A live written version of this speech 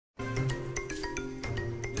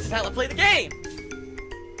is how I play the game!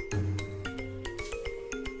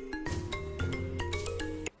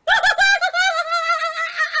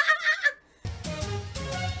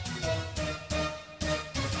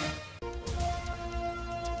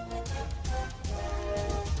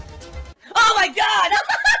 Oh my god!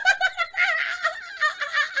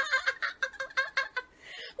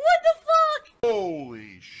 What the fuck?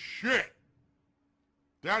 Holy shit!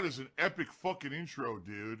 That is an epic fucking intro,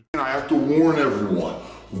 dude. I have to warn everyone.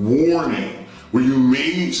 Warning. What you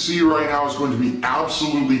may see right now is going to be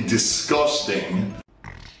absolutely disgusting.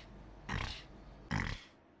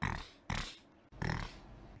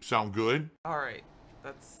 Sound good? Alright,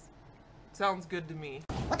 sounds good to me.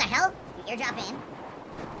 What the hell? You airdrop in.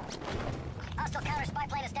 Hostile counter spy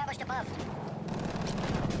plane established above.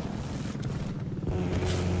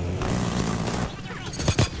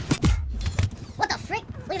 What the frick?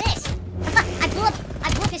 Look at this! I blew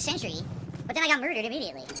up his sentry, but then I got murdered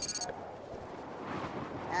immediately.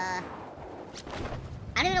 I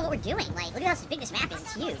don't even know what we're doing. Like, look at how big this map is.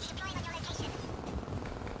 It's huge.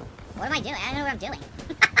 What am I doing? I don't know what I'm doing.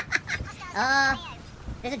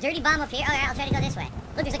 There's a dirty bomb up here. Alright, I'll try to go this way.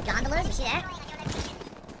 Look, there's a gondola. You see that?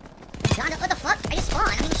 Gondola. What the fuck? I just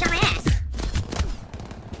spawned. I don't even shot my ass.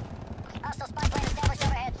 Hostile spy plane established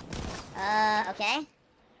overhead. Okay.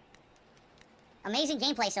 Amazing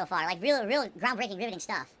gameplay so far. Like, real groundbreaking, riveting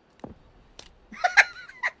stuff.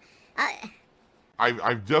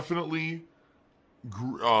 I've definitely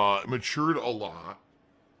matured a lot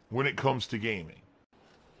when it comes to gaming.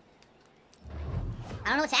 I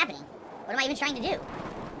don't know what's happening. What am I even trying to do? There's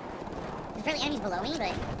apparently enemies below me,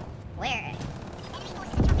 but where?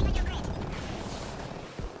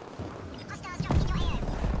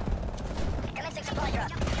 Commencing supply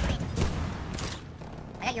drop.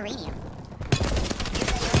 I got uranium.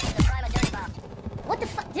 What the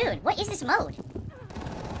fuck? Dude, what is this mode?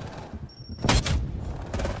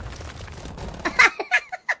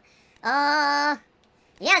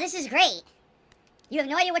 Yeah, this is great. You have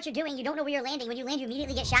no idea what you're doing, you don't know where you're landing. When you land, you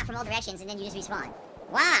immediately get shot from all directions, and then you just respawn.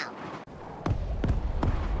 Wow.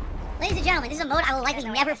 Ladies and gentlemen, this is a mode I will likely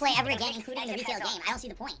never play ever again, including in the retail game. I don't see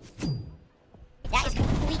the point. That is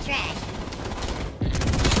complete trash.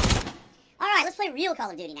 Alright, let's play real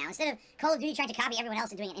Call of Duty now. Instead of Call of Duty trying to copy everyone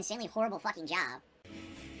else and doing an insanely horrible fucking job.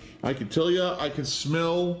 I can tell you, I can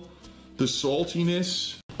smell the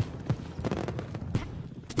saltiness.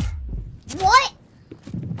 What?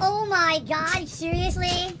 Oh my god,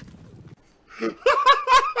 seriously?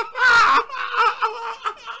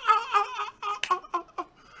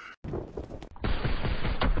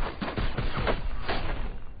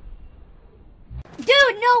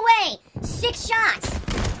 Dude, no way! 6 shots!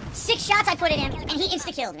 6 shots I put at him, and he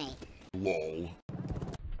insta-killed me. Lol.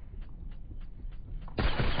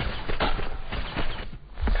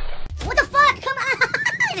 What the fuck? Come on!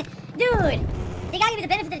 Dude! They gotta give me the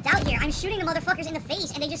benefit of the doubt here. I'm shooting the motherfuckers in the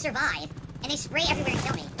face, and they just survive. And they spray everywhere and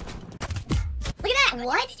kill me. Look at that!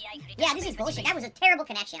 What? Yeah, this is bullshit. That was a terrible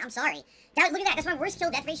connection. I'm sorry. Look at that. That's my worst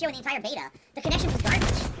kill-death ratio in the entire beta. The connection was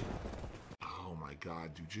garbage. Oh my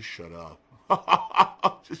god, dude, just shut up.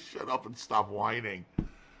 Just shut up and stop whining.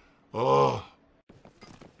 Ugh.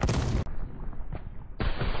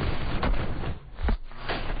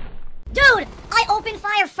 Dude! I opened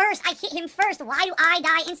fire first! I hit him first! Why do I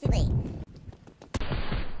die instantly?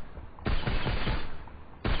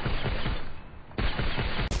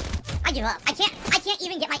 I give up. I can't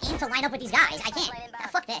even get my aim to line up with these guys. I can't.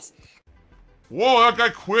 Fuck this. Whoa, that guy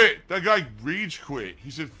quit. That guy rage quit.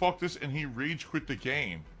 He said, fuck this, and he rage quit the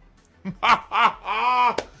game. He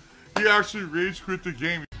actually rage quit the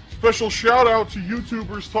game. Special shout out to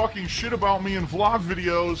YouTubers talking shit about me in vlog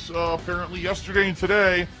videos, apparently yesterday and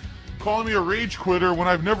today, calling me a rage quitter when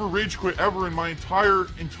I've never rage quit ever in my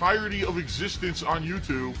entirety of existence on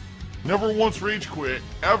YouTube. Never once rage quit,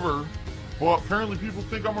 ever. Well, apparently people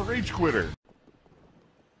think I'm a rage quitter.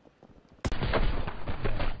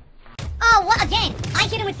 Oh, what? Again, I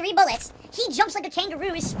hit him with 3 bullets. He jumps like a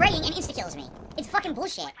kangaroo, is spraying, and insta-kills me. It's fucking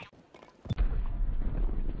bullshit.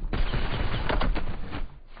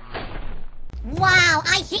 Wow,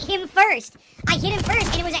 I hit him first. I hit him first,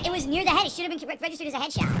 and it was near the head. It should have been registered as a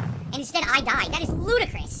headshot. And instead, I died. That is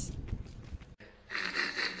ludicrous.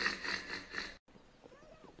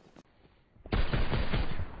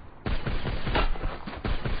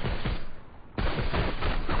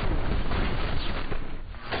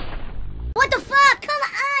 What the fuck? Come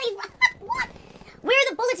on! What? Where are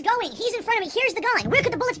the bullets going? He's in front of me. Here's the gun. Where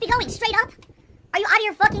could the bullets be going? Straight up? Are you out of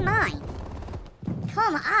your fucking mind?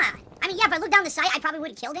 Come on. I mean, yeah, if I look down the sight, I probably would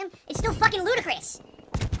have killed him. It's still fucking ludicrous.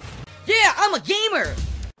 Yeah, I'm a gamer!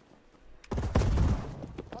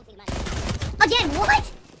 Again,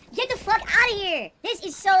 what? Get the fuck out of here! This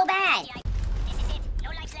is so bad! This is it. No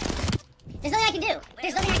lives left. There's nothing I can do.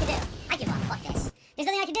 There's nothing I can do. I give up. Fuck this. There's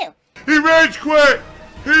nothing I can do. He rage quit!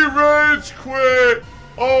 He rage quit!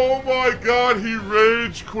 Oh my god, he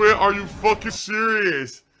rage quit. Are you fucking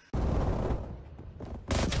serious?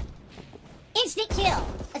 Instant kill.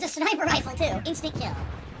 It's a sniper rifle too. Instant kill.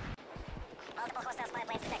 Multiple hostile spy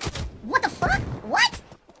planes detected. What the fuck? What?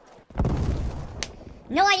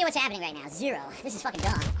 No idea what's happening right now. Zero. This is fucking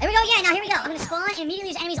dumb. Here we go again. Now here we go. I'm gonna spawn and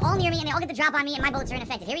immediately there's enemies all near me and they all get the drop on me and my bullets are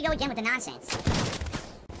ineffective. Here we go again with the nonsense.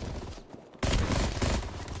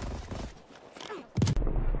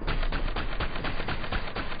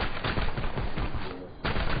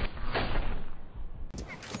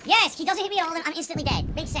 Yes, he doesn't hit me at all, then I'm instantly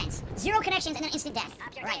dead. Makes sense. Zero connections and then instant death.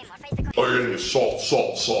 Right. Oh, you're getting salt,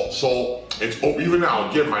 salt, salt, salt. It's even now,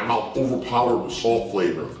 again, my mouth overpowered with salt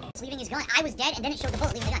flavor. It's leaving his gun. I was dead, and then it showed the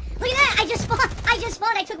bullet leaving the gun. Look at that! I just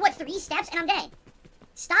spawned. I took, what, 3 steps, and I'm dead.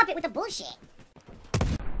 Stop it with the bullshit.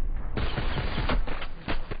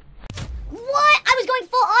 What? I was going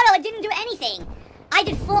full auto. It didn't do anything. I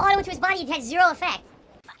did full auto into his body. It had 0 effect.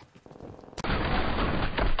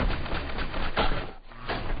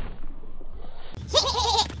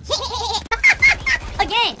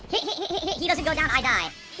 Again! He doesn't go down, I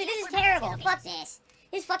die. Dude, this is terrible. Fuck this.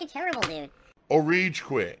 This is fucking terrible, dude. A rage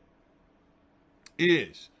quit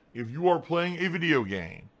is if you are playing a video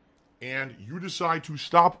game and you decide to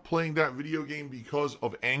stop playing that video game because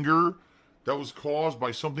of anger that was caused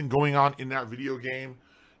by something going on in that video game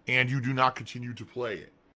and you do not continue to play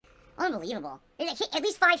it. Unbelievable. It hit at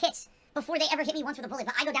least 5 hits before they ever hit me once with a bullet,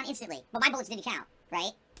 but I go down instantly. But my bullets didn't count,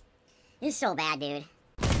 right? This is so bad, dude.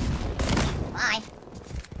 Bye.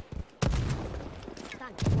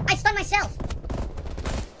 I stunned myself!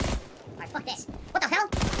 Alright, fuck this. What the hell?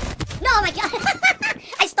 No, oh my god!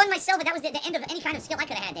 I stunned myself, and that was the end of any kind of skill I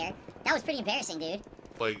could have had there. That was pretty embarrassing, dude.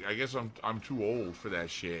 Like, I guess I'm too old for that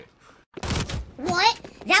shit. What?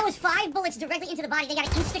 That was 5 bullets directly into the body. They got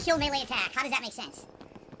an insta-kill melee attack. How does that make sense?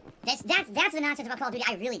 That's the nonsense about Call of Duty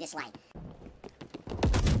I really dislike.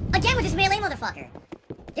 Again with this melee motherfucker.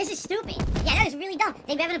 This is stupid. Yeah, that is really dumb.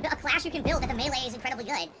 They have a class you can build that the melee is incredibly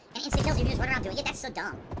good, and instant kills you can just run around doing it. That's so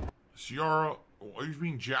dumb. Ciara, are you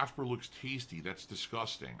mean Jasper looks tasty? That's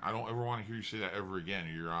disgusting. I don't ever want to hear you say that ever again,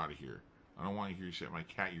 or you're out of here. I don't want to hear you say my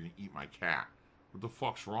cat. You're gonna eat my cat. What the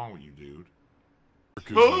fuck's wrong with you, dude?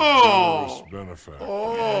 Oh! Benefactor.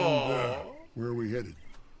 Oh! And, where are we headed?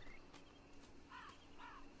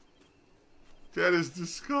 That is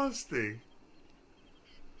disgusting.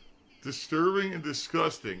 Disturbing and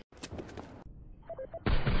disgusting.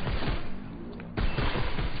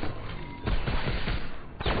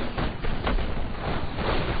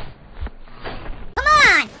 Come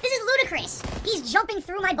on! This is ludicrous! He's jumping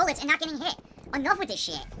through my bullets and not getting hit. Enough with this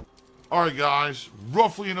shit. Alright guys,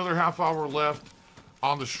 roughly another half hour left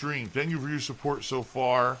on the stream. Thank you for your support so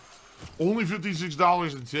far. Only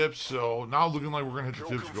 $56 in tips, so now looking like we're going to hit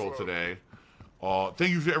the tips goal today. Thank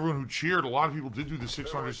you to everyone who cheered. A lot of people did do the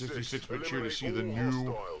 666-bit cheer to see the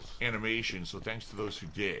new animation, so thanks to those who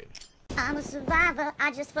did. I'm a survivor,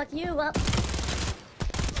 I just fucked you up.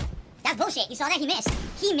 That's bullshit. You saw that? He missed.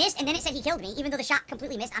 He missed, and then it said he killed me, even though the shot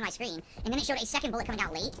completely missed on my screen. And then it showed a second bullet coming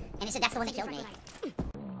out late, and it said that's the one that killed me.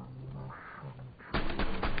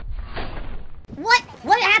 What?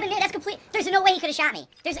 What happened there? That's complete. There's no way he could have shot me.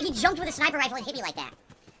 He jumped with a sniper rifle and hit me like that.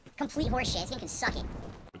 Complete horseshit. This game can suck it.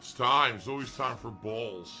 It's time. It's always time for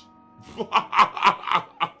balls.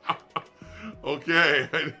 Okay,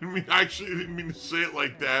 I actually didn't mean to say it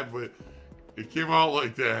like that, but it came out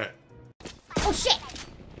like that. Oh shit!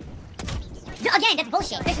 Again, that's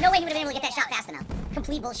bullshit. There's no way he would have been able to get that shot fast enough.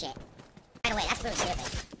 Complete bullshit. Right away, that's really stupid.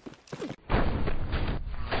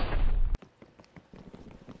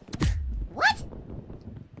 What?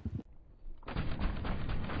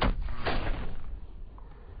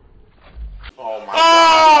 Oh my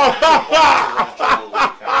Oh!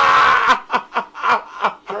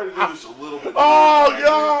 Try to do this a little bit. Oh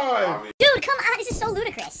god! Dude, come on, this is so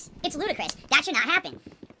ludicrous. It's ludicrous. That should not happen.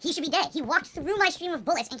 He should be dead. He walked through my stream of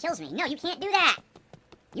bullets and kills me. No, you can't do that.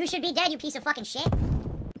 You should be dead, you piece of fucking shit.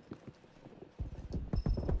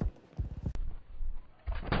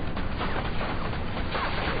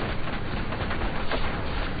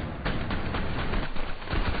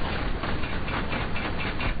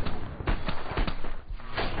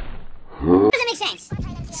 Doesn't make sense.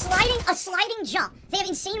 A sliding jump. They have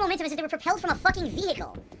insane momentum as if they were propelled from a fucking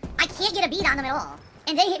vehicle. I can't get a beat on them at all.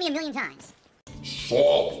 And they hit me 1,000,000 times.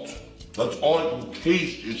 Salt. That's all I can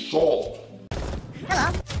taste is salt.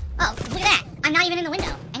 Hello. Oh, look at that. I'm not even in the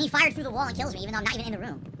window. And he fired through the wall and kills me even though I'm not even in the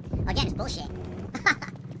room. Again, it's bullshit.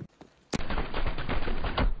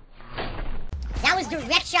 That was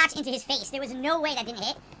direct shots into his face. There was no way that didn't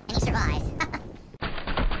hit, and he survived.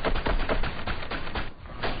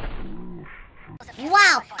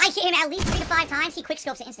 Wow, I hit him at least 3 to 5 times. He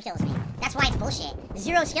quickscopes and insta-kills me. That's why it's bullshit.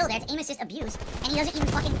 0 skill there. It's aim assist abuse, and he doesn't even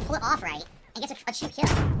fucking pull it off right, and gets a cheap kill.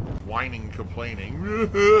 Whining, complaining.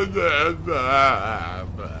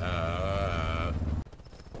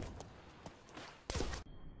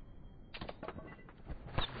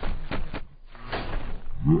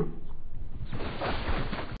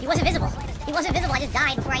 He wasn't visible. He wasn't visible. I just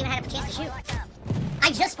died before I even had a chance to shoot.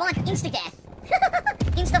 I just spawned insta-death.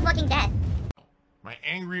 Insta-fucking death. My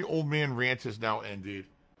angry old man rant has now ended.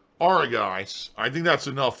 Alright, guys. I think that's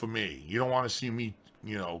enough for me. You don't want to see me,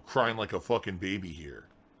 you know, crying like a fucking baby here.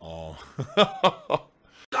 Oh.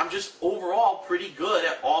 I'm just overall pretty good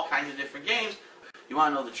at all kinds of different games. You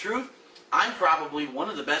want to know the truth? I'm probably one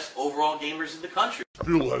of the best overall gamers in the country.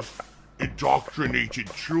 Phil has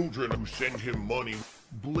indoctrinated children who send him money,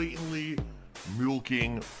 blatantly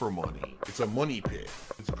milking for money. It's a money pit.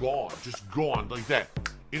 It's gone. Just gone like that.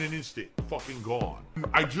 In an instant. Fucking gone.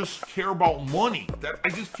 I just care about money. I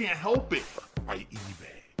just can't help it. I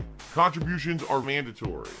eBay. Contributions are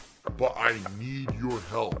mandatory, but I need your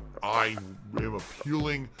help. I am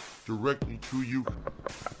appealing directly to you.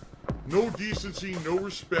 No decency, no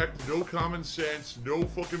respect, no common sense, no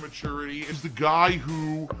fucking maturity. Is the guy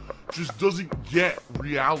who just doesn't get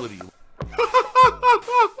reality.